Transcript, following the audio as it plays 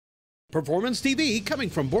Performance TV coming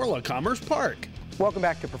from Borla Commerce Park. Welcome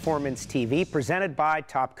back to Performance TV, presented by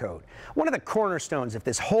Top Coat. One of the cornerstones of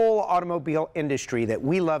this whole automobile industry that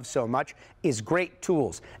we love so much is great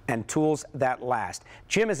tools, and tools that last.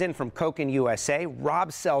 Jim is in from Koken USA.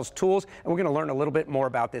 Rob sells tools, and we're going to learn a little bit more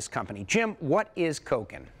about this company. Jim, what is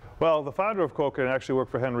Koken? Well, the founder of Koken actually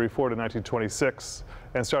worked for Henry Ford in 1926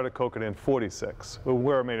 and started Koken in 46.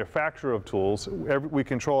 We're a manufacturer of tools. We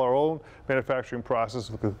control our own manufacturing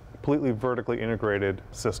process with a completely vertically integrated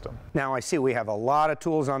system. Now I see we have a lot of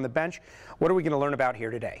tools on the bench. What are we going to learn about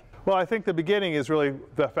here today? Well, I think the beginning is really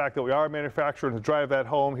the fact that we are a manufacturer, and to drive that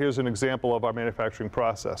home, here's an example of our manufacturing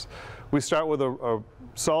process. We start with a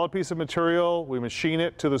solid piece of material, we machine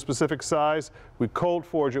it to the specific size, we cold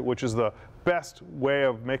forge it, which is the best way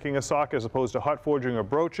of making a socket as opposed to hot forging or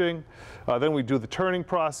broaching. Then we do the turning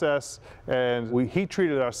process, and we heat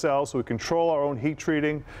treat it ourselves, so we control our own heat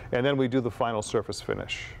treating, and then we do the final surface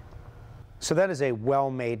finish. So that is a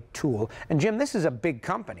well-made tool. And Jim, this is a big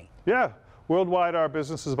company. Yeah. Worldwide, our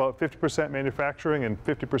business is about 50% manufacturing and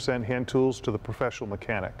 50% hand tools to the professional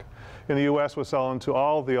mechanic. In the U.S., we're selling to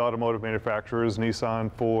all the automotive manufacturers,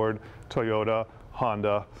 Nissan, Ford, Toyota,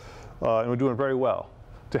 Honda, and we're doing very well.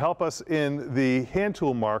 To help us in the hand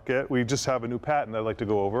tool market, we just have a new patent I'd like to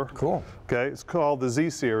go over. Cool. Okay, it's called the Z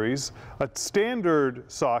Series. A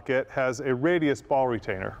standard socket has a radius ball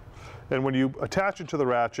retainer, and when you attach it to the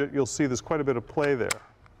ratchet, you'll see there's quite a bit of play there.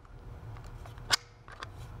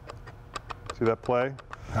 See that play?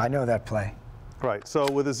 I know that play. Right, so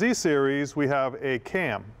with the Z Series, we have a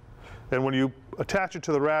cam. And when you attach it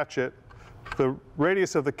to the ratchet, the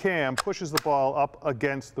radius of the cam pushes the ball up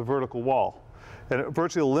against the vertical wall, and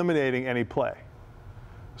virtually eliminating any play.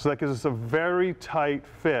 So that gives us a very tight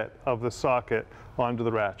fit of the socket onto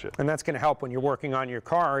the ratchet. And that's going to help when you're working on your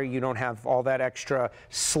car. You don't have all that extra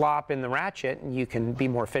slop in the ratchet, and you can be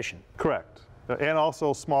more efficient. Correct, and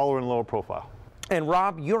also smaller and lower profile. And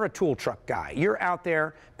Rob, you're a tool truck guy. You're out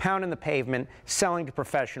there pounding the pavement, selling to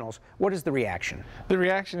professionals. What is the reaction? The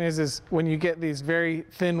reaction is when you get these very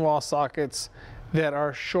thin wall sockets that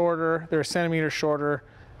are shorter, they're a centimeter shorter,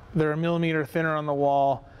 they're a millimeter thinner on the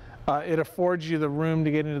wall. It affords you the room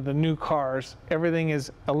to get into the new cars. Everything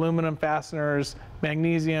is aluminum fasteners,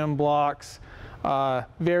 magnesium blocks,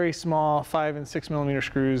 very small 5 and 6 millimeter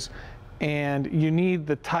screws, and you need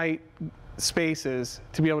the tight spaces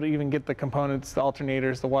to be able to even get the components, the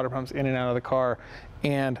alternators, the water pumps in and out of the car,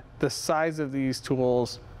 and the size of these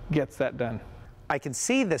tools gets that done. I can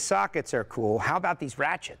see the sockets are cool. How about these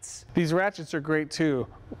ratchets? These ratchets are great too.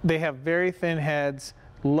 They have very thin heads,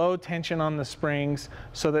 low tension on the springs,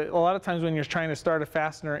 so that a lot of times when you're trying to start a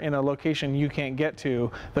fastener in a location you can't get to,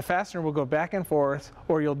 the fastener will go back and forth,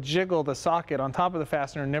 or you'll jiggle the socket on top of the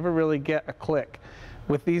fastener and never really get a click.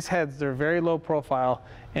 With these heads, they're very low profile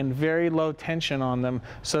and very low tension on them,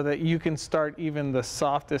 so that you can start even the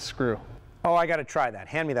softest screw. Oh, I got to try that.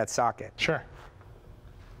 Hand me that socket. Sure.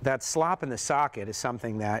 That slop in the socket is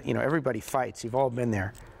something that, you know, everybody fights. You've all been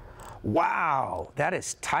there. Wow, that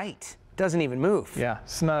is tight. Doesn't even move. Yeah,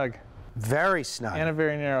 snug. Very snug. And a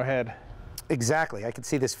very narrow head. Exactly. I can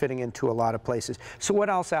see this fitting into a lot of places. So what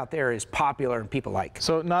else out there is popular and people like?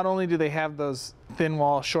 So not only do they have those thin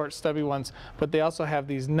wall, short, stubby ones, but they also have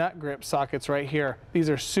these nut grip sockets right here. These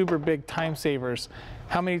are super big time savers.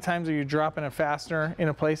 How many times are you dropping a fastener in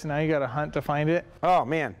a place and now you got to hunt to find it? Oh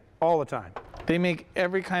man, all the time. They make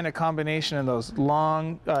every kind of combination of those: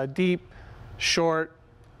 long, deep, short,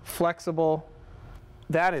 flexible.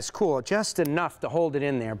 That is cool. Just enough to hold it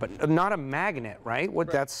in there, but not a magnet, right?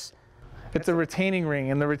 What? Right. It's a retaining ring,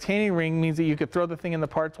 and the retaining ring means that you could throw the thing in the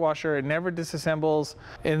parts washer, it never disassembles,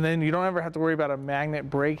 and then you don't ever have to worry about a magnet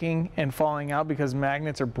breaking and falling out, because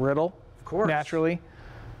magnets are brittle, of course, naturally.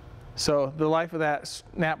 So the life of that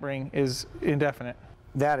snap ring is indefinite.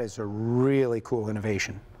 That is a really cool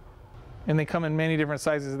innovation. And they come in many different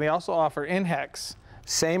sizes. They also offer in-hex.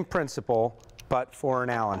 Same principle, but for an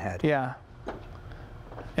Allen head. Yeah.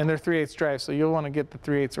 And they're 3/8 drive, so you'll want to get the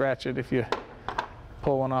 3/8 ratchet if you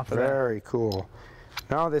pull one off of that. Very cool.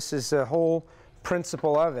 Now this is the whole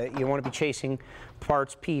principle of it. You want to be chasing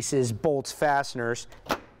parts, pieces, bolts, fasteners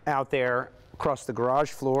out there across the garage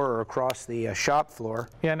floor or across the shop floor.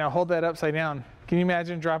 Yeah, now hold that upside down. Can you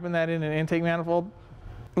imagine dropping that in an intake manifold?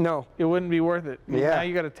 No. It wouldn't be worth it. Yeah. Now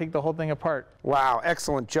you got to take the whole thing apart. Wow,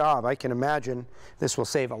 excellent job. I can imagine this will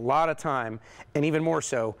save a lot of time, and even more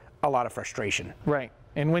so, a lot of frustration. Right.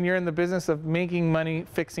 And when you're in the business of making money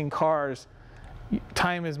fixing cars,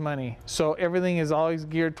 time is money. So everything is always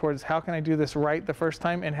geared towards how can I do this right the first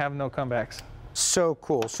time and have no comebacks. So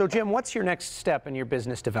cool. So Jim, what's your next step in your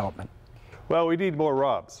business development? Well, we need more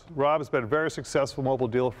Robs. Rob has been a very successful mobile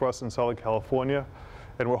dealer for us in Southern California,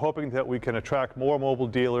 and we're hoping that we can attract more mobile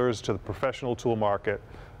dealers to the professional tool market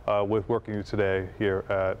with working today here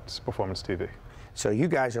at Performance TV. So you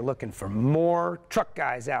guys are looking for more truck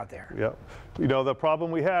guys out there. Yep. You know, the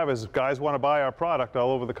problem we have is guys want to buy our product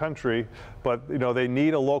all over the country, but you know, they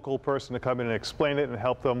need a local person to come in and explain it and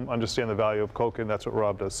help them understand the value of Koken. That's what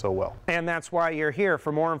Rob does so well. And that's why you're here.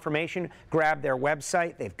 For more information, grab their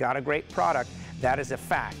website. They've got a great product. That is a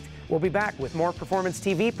fact. We'll be back with more Performance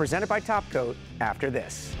TV presented by Top Coat after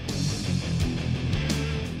this.